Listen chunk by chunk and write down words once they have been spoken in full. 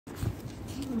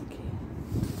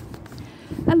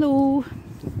Hello,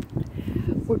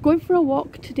 we're going for a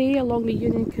walk today along the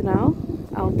Union Canal.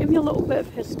 I'll give you a little bit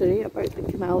of history about the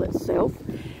canal itself.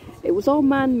 It was all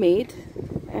man-made.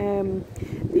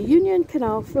 The Union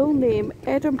Canal, full name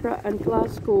Edinburgh and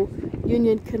Glasgow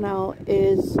Union Canal,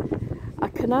 is a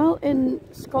canal in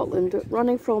Scotland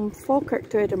running from Falkirk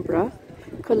to Edinburgh,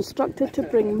 constructed to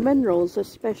bring minerals,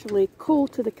 especially coal,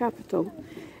 to the capital.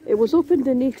 It was opened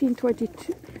in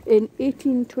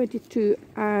 1822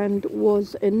 and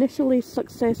was initially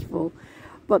successful,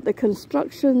 but the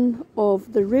construction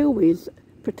of the railways,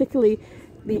 particularly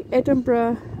the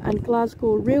Edinburgh and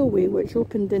Glasgow Railway, which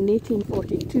opened in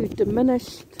 1842,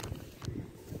 diminished,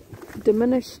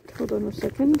 hold on a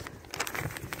second,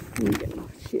 let me get my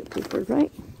sheet of paper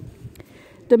right,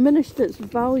 diminished its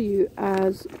value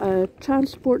as a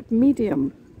transport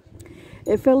medium.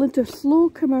 It fell into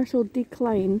slow commercial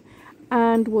decline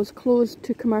and was closed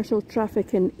to commercial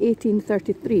traffic in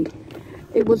 1833.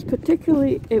 It was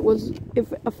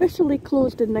officially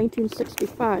closed in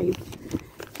 1965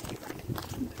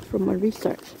 from my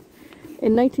research.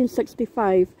 In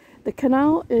 1965, the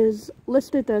canal is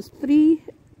listed as three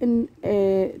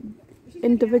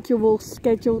individual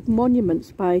scheduled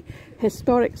monuments by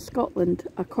Historic Scotland,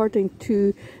 according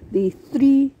to the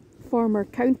three former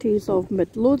counties of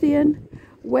Midlothian,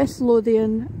 West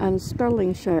Lothian and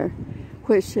Stirlingshire,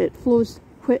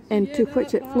 into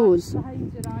which it flows.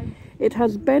 It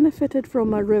has benefited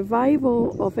from a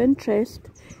revival of interest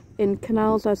in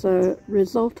canals as a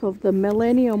result of the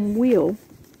Millennium Wheel,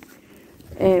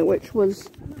 which was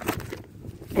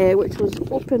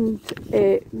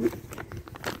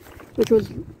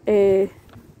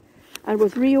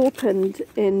reopened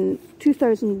in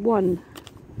 2001,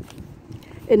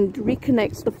 and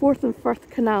reconnects the Forth and Firth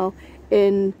Canal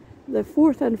in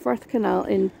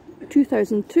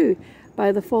 2002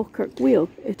 by the Falkirk Wheel.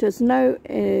 It is now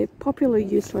a popular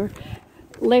use for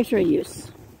leisure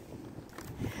use.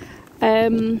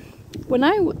 This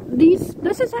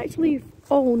is actually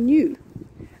all new,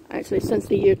 actually, since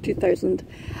the year 2000,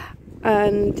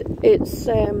 and it's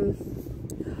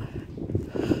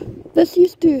this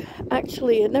used to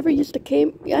actually, I never used to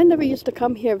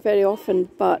come here very often,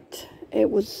 but it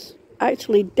was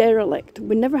actually derelict.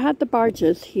 We never had the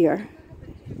barges here,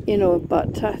 you know,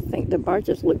 but I think the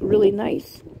barges look really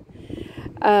nice.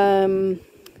 And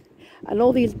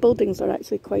all these buildings are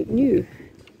actually quite new,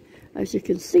 as you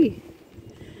can see.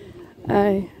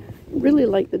 I really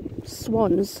like the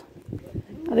swans.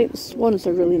 I think the swans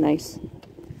are really nice.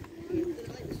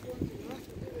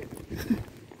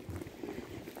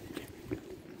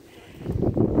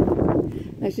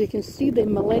 As you can see, the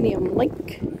Millennium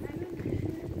Link,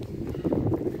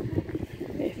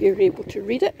 if you're able to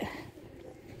read it.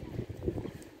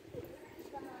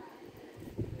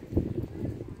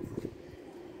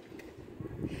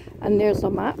 And there's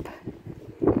a map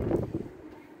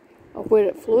of where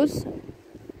it flows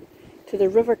to the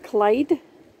River Clyde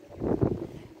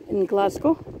in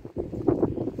Glasgow.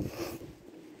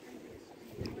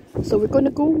 So we're going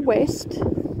to go west,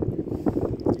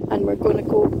 and we're going to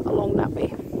go along that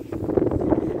way.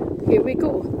 Here we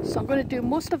go. So I'm going to do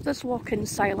most of this walk in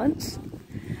silence,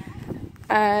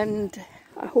 and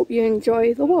I hope you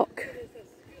enjoy the walk.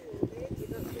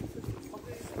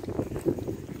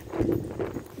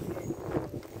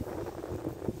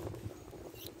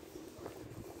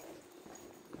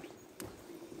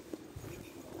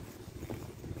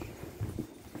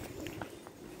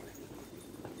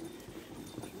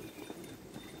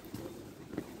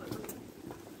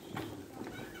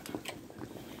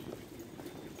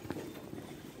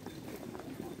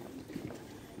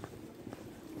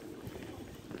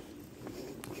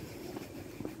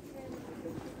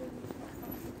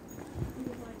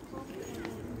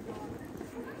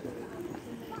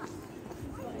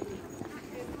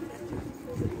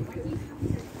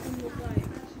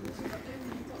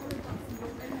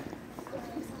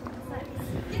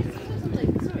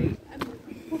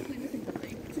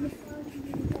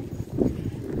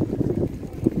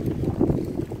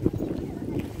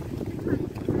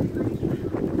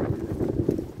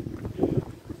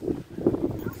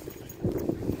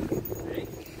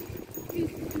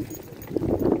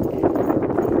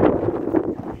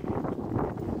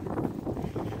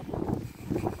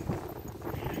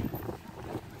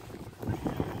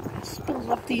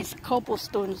 Love these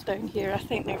cobblestones down here. I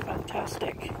think they're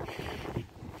fantastic.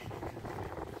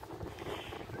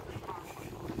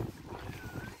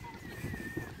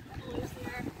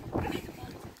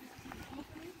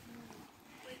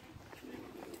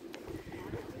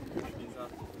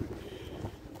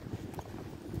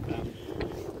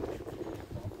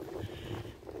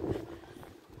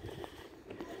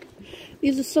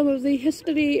 These are some of the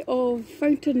history of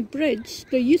Fountain Bridge.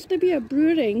 There used to be a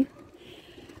brewery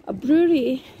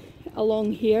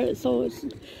along here.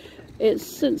 It's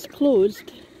since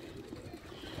closed.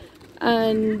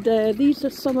 And these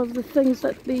are some of the things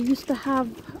that they used to have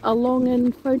along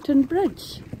in Fountain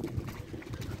Bridge.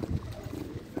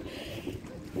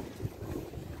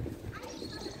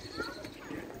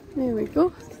 There we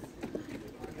go.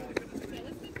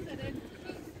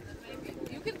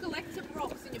 You can collect some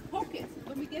rocks in your pockets.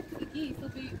 When we get to the quay, it'll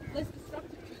be less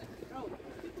destructive to the road.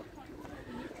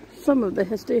 Some of the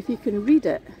history, if you can read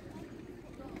it.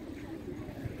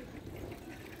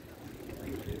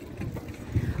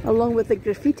 Along with the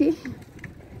graffiti.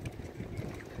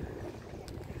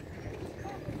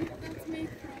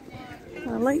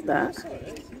 I like that.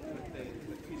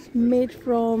 It's made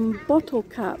from bottle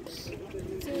caps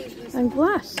and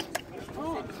glass.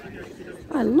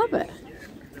 I love it.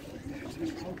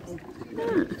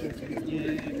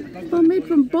 All made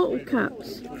from bottle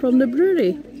caps from the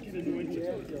brewery.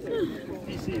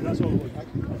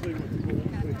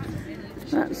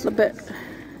 That's a bit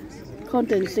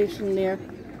condensation there.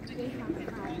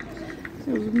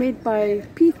 It was made by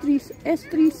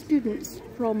S3 students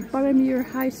from Boroughmuir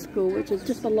High School, which is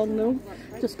just along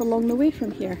the way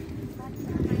from here.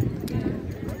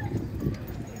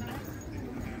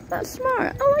 That's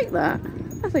smart. I like that.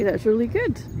 I think that's really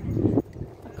good.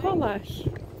 A collage.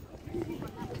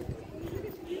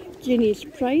 Ginny's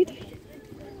Pride.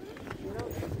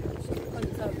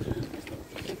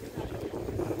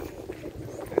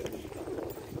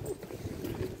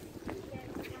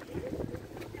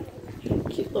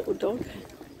 Cute little dog.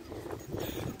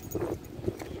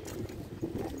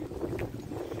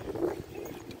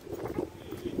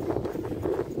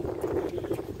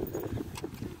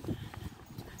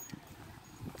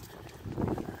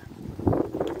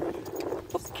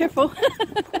 Oh, careful.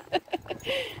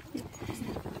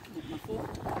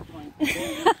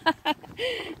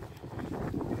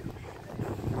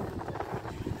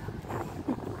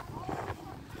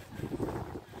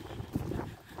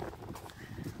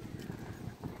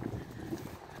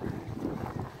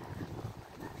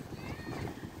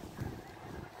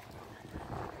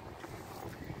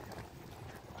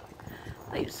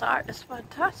 This art is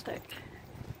fantastic.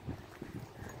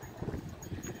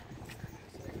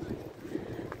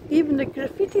 Even the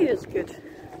graffiti is good.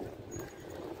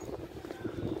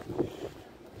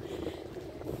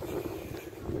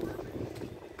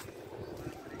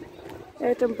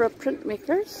 Edinburgh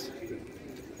printmakers.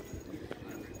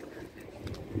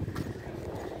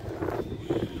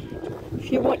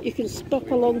 If you want, you can stop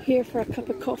along here for a cup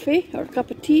of coffee or a cup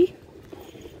of tea.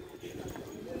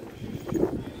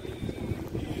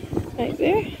 Right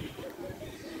there.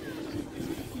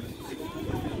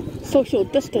 Social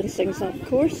distancing, of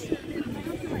course.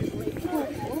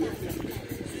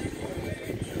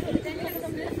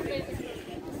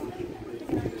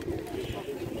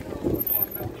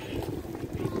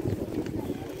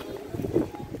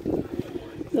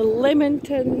 The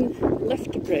Leamington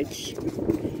Lift Bridge.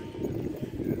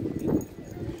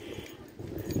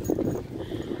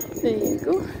 There you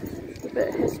go. A bit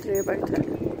of history about it.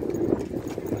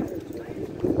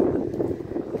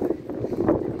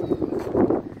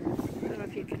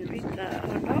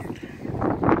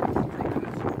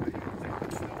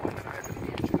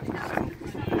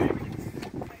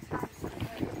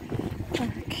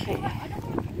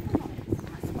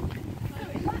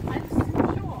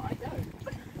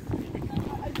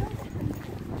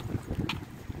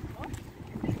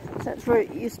 That's where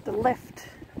it used to lift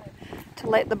to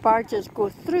let the barges go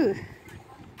through.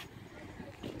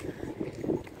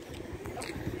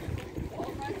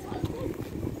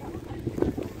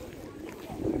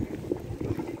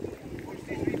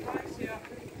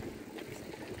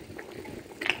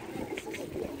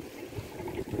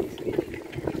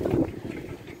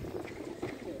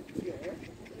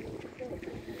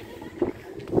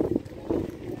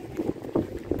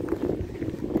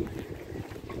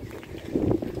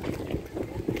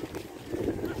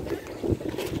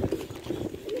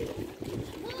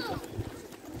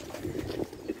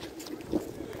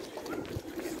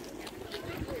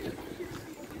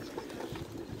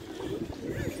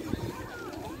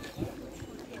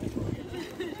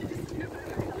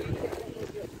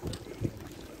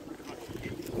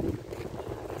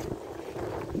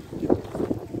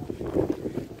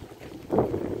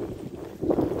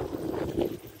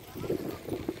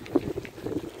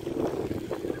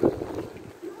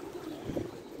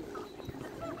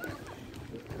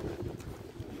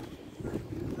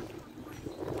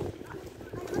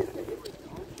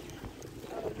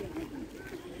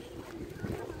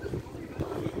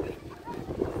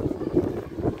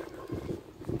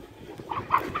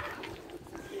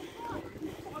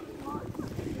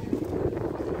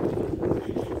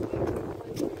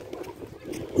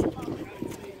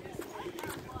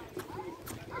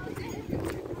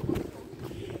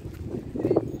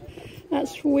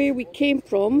 That's where we came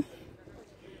from.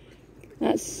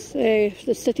 That's the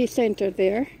city centre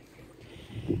there.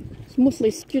 It's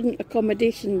mostly student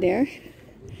accommodation there.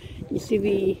 You see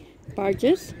the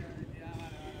barges.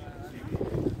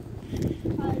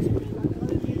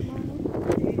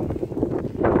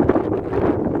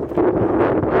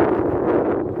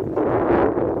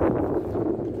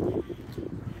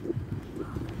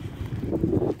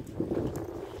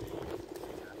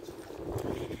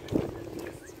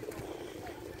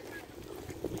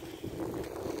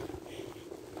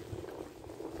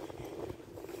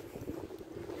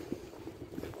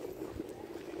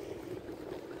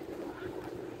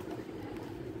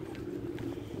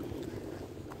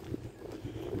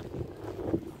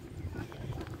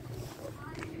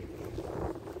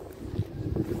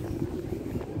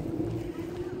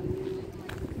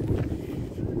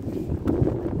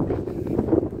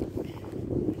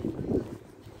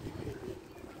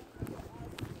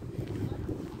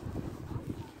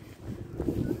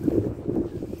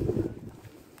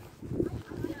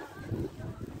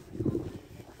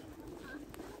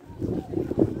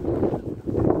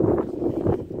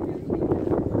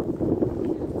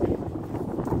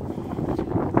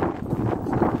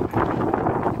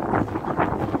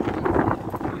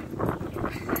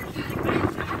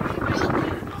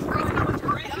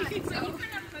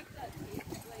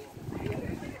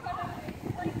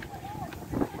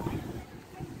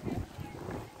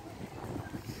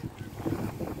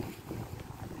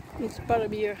 It's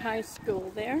Burrowmere High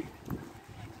School there.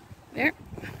 There.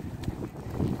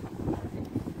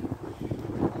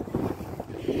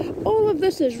 All of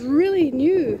this is really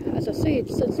new, as I say,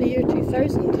 since the year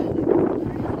 2000.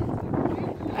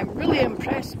 I'm really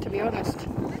impressed, to be honest.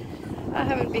 I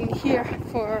haven't been here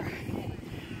for,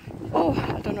 oh,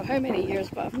 I don't know how many years,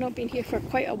 but I've not been here for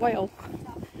quite a while.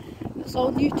 It's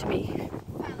all new to me.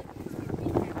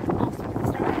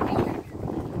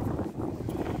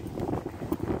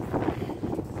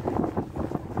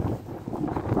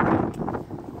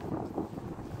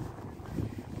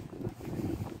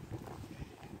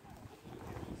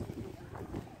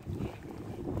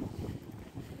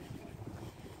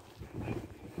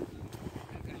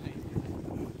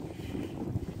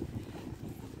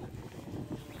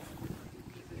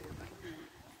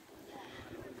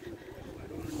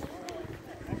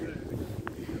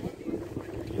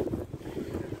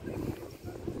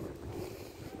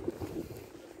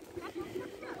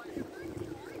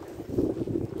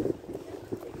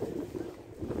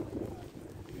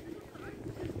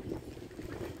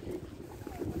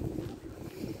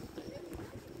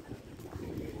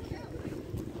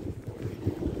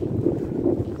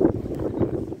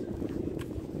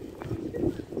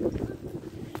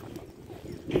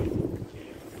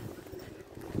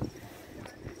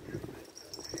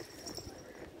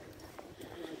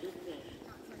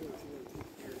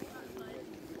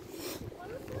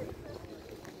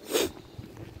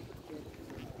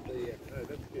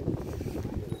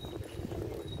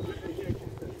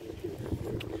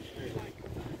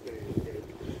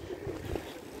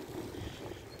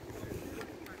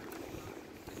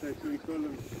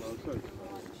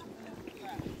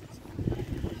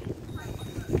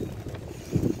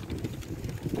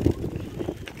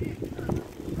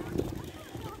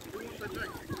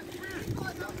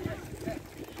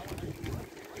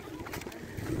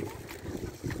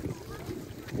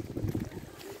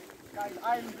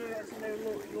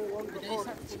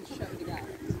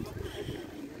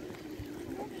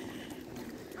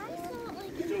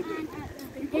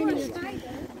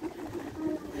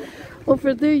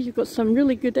 Over there you've got some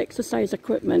really good exercise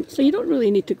equipment, so you don't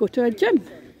really need to go to a gym.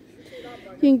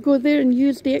 You can go there and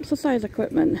use the exercise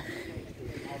equipment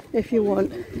if you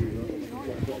want.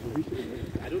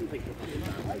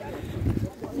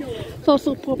 It's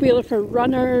also popular for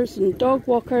runners and dog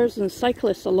walkers and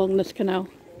cyclists along this canal.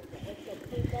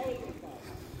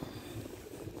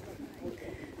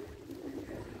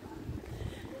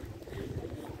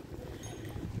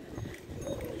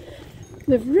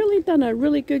 They've really done a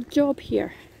really good job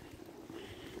here.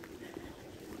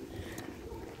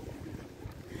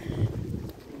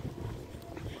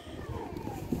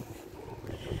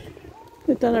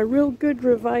 They've done a real good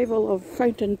revival of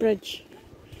Fountain Bridge.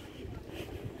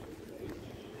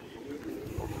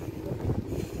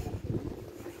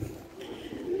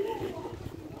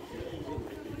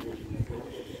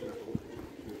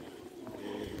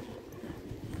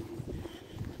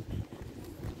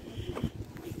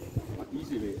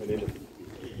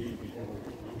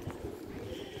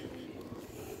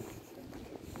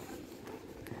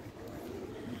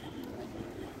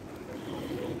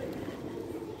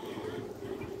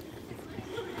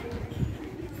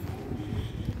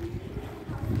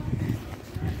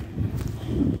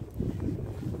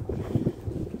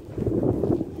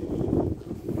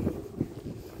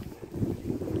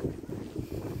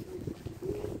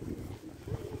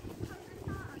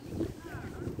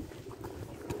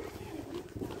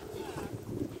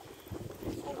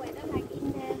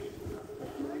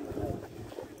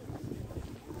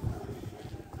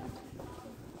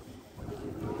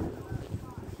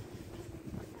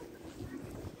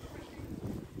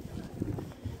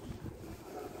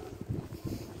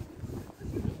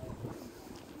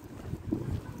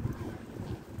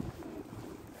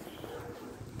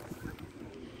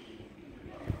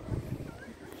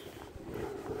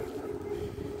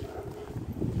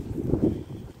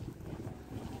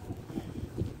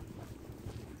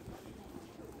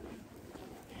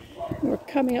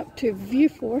 coming up to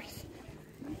Viewforth.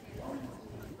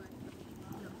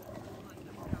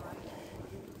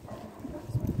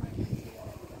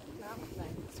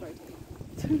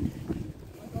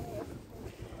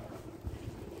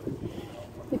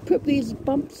 They put these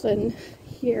bumps in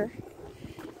here,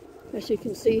 as you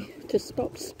can see, to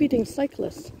stop speeding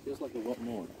cyclists. Feels like a lot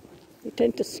more. They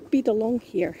tend to speed along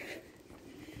here,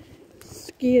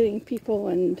 scaring people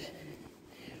and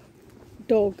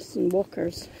dogs and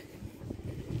walkers.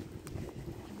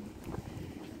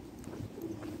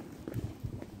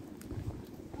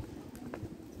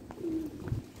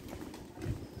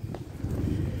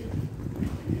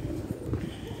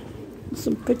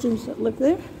 Some pigeons that live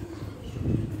there.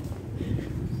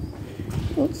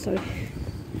 Oh, sorry.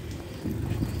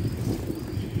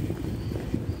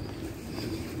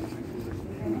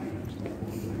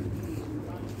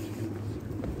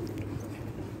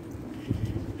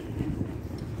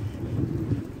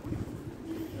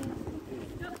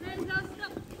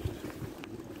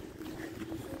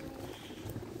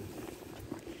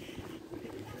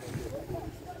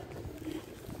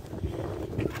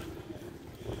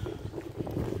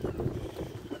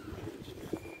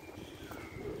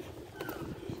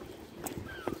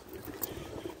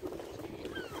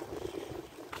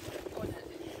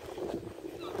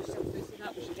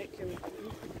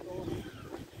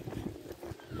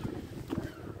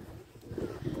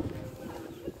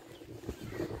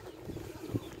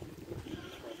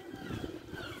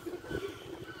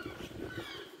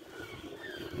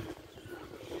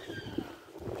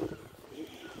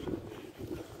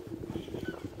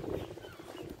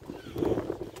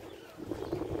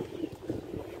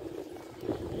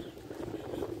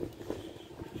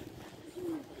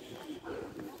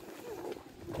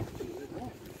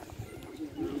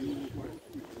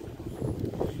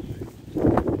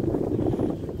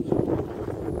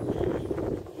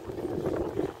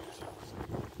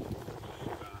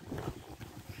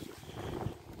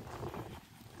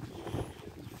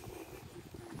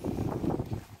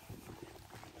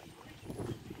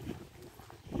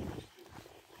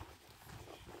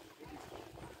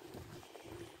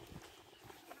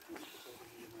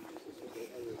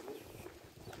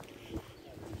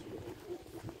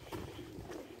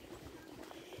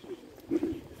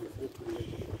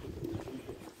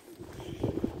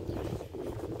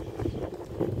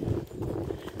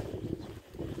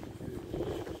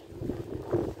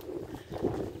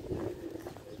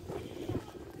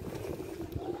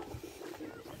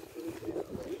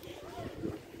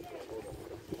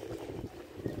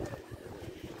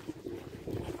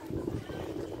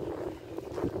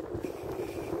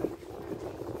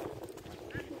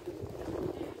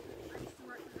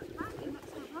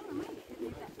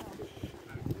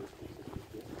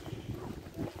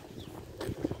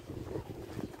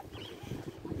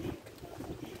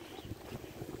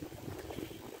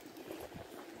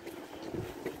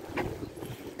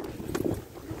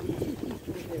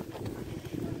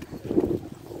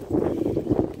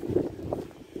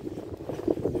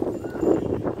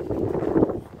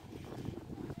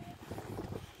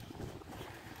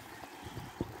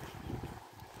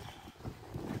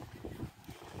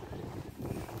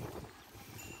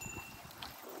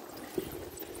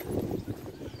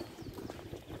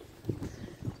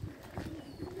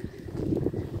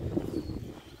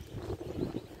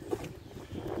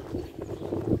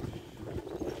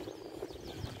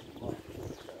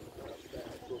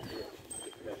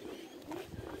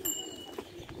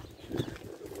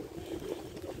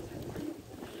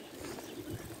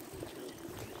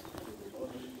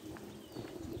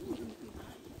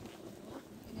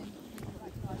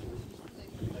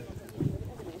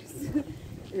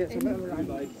 Yes, I'm around.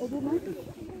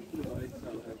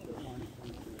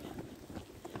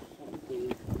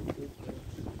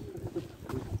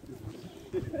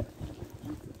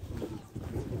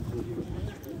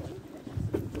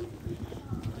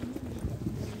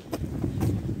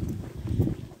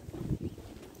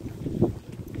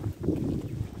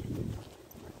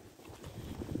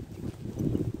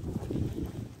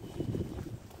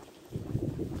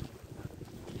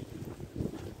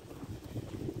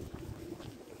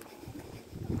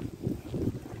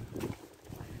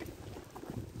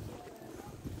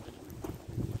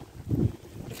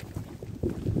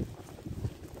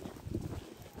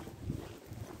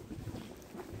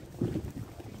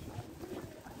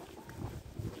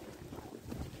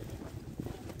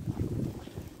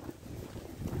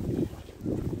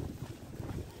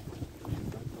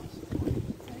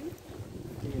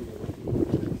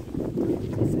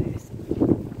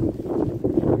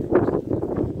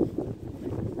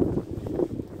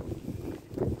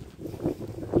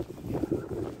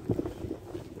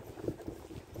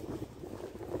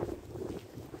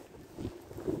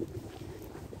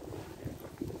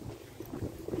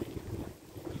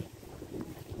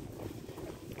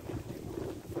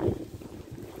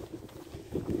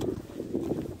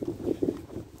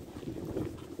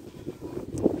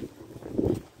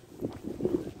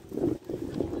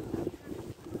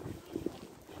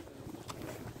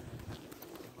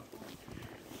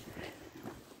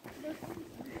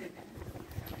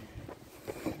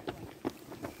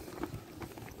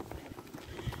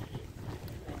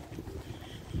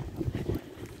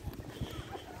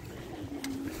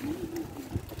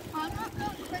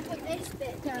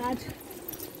 bad.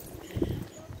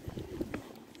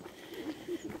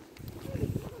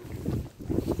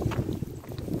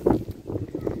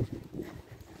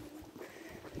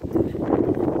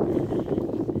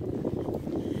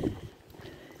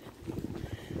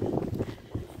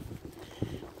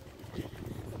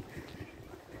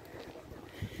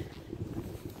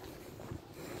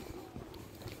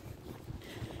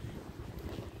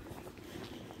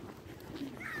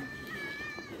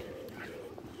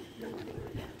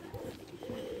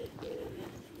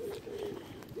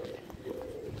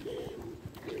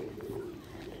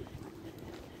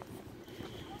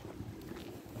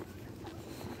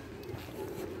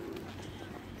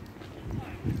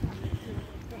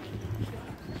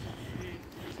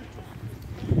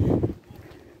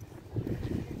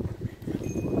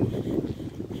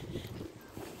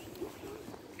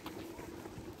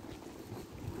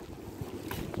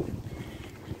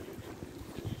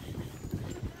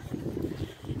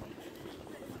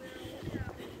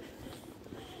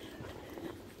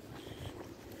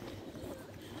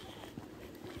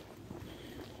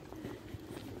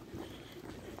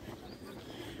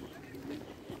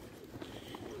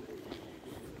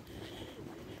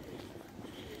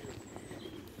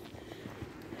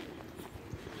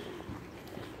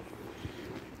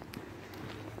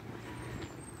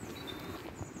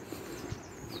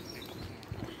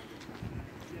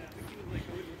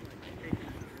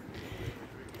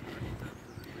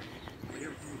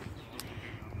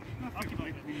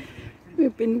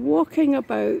 We've been walking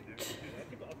about,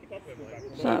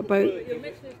 is that about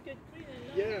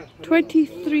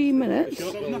 23 minutes,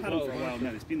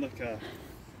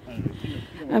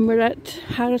 and we're at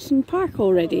Harrison Park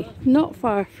already, not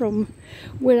far from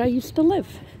where I used to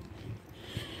live,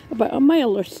 about a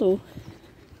mile or so.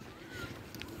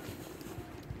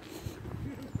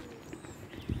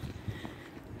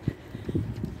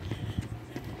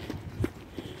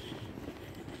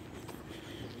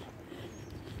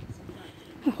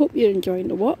 I hope you're enjoying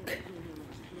the walk.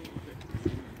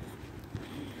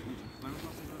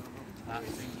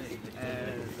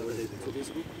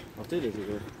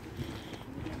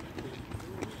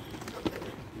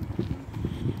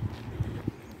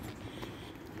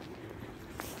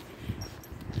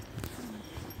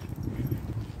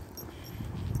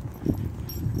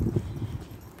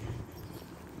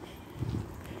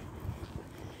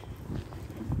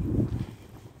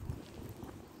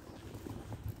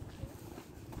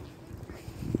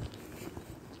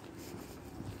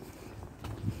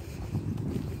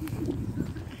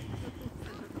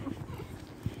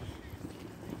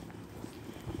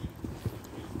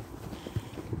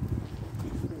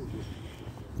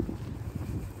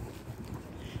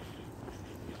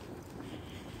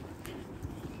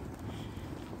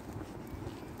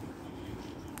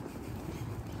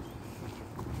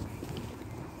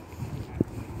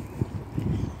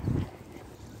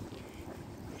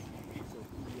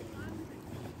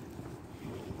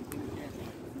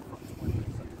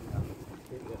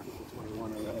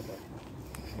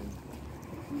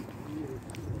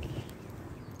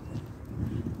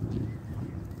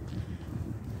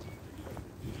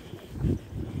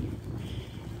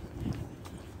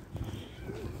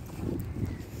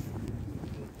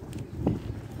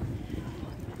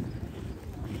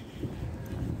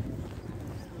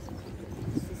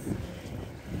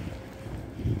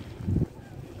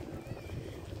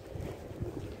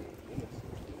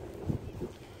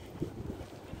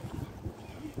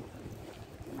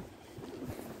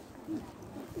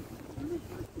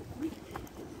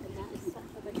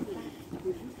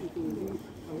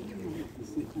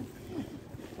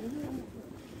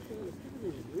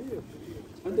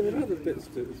 And there are other bits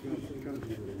to it as well. I can't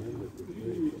even remember.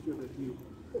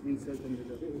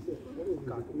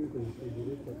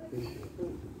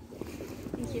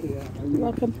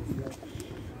 Welcome.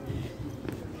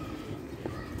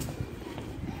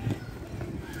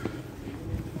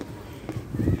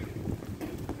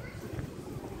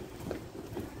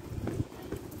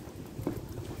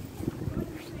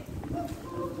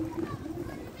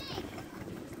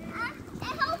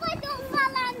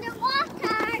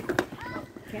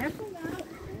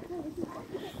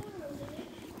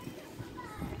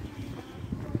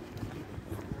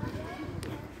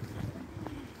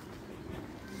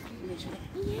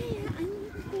 Yeah, I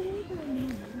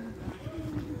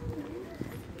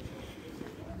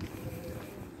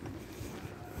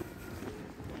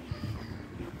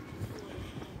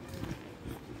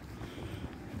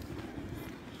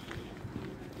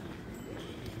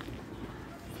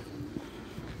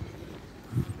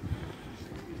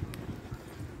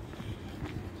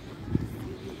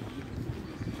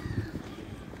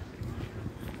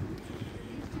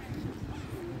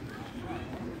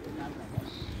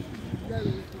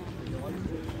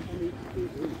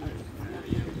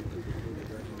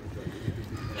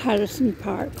Harrison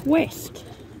Park West.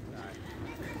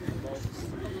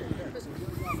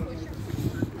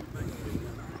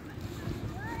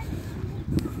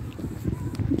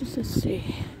 What does this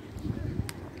say?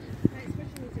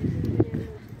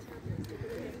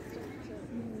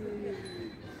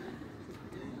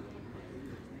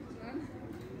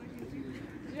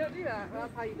 You don't do that, well,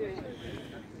 that's how you do it.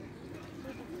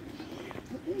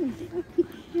 I keep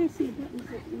pressing buttons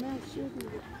that the mouse shows me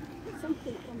that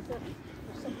something comes up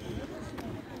or something else.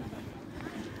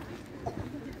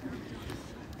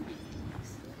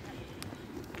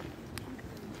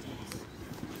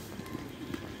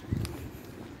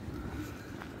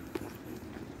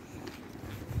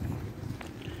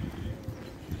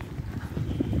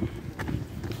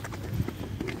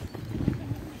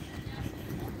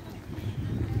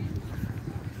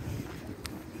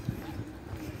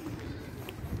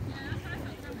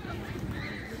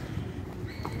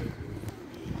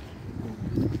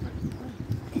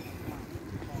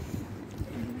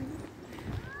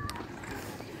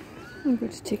 I'm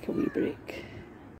going to take a wee break.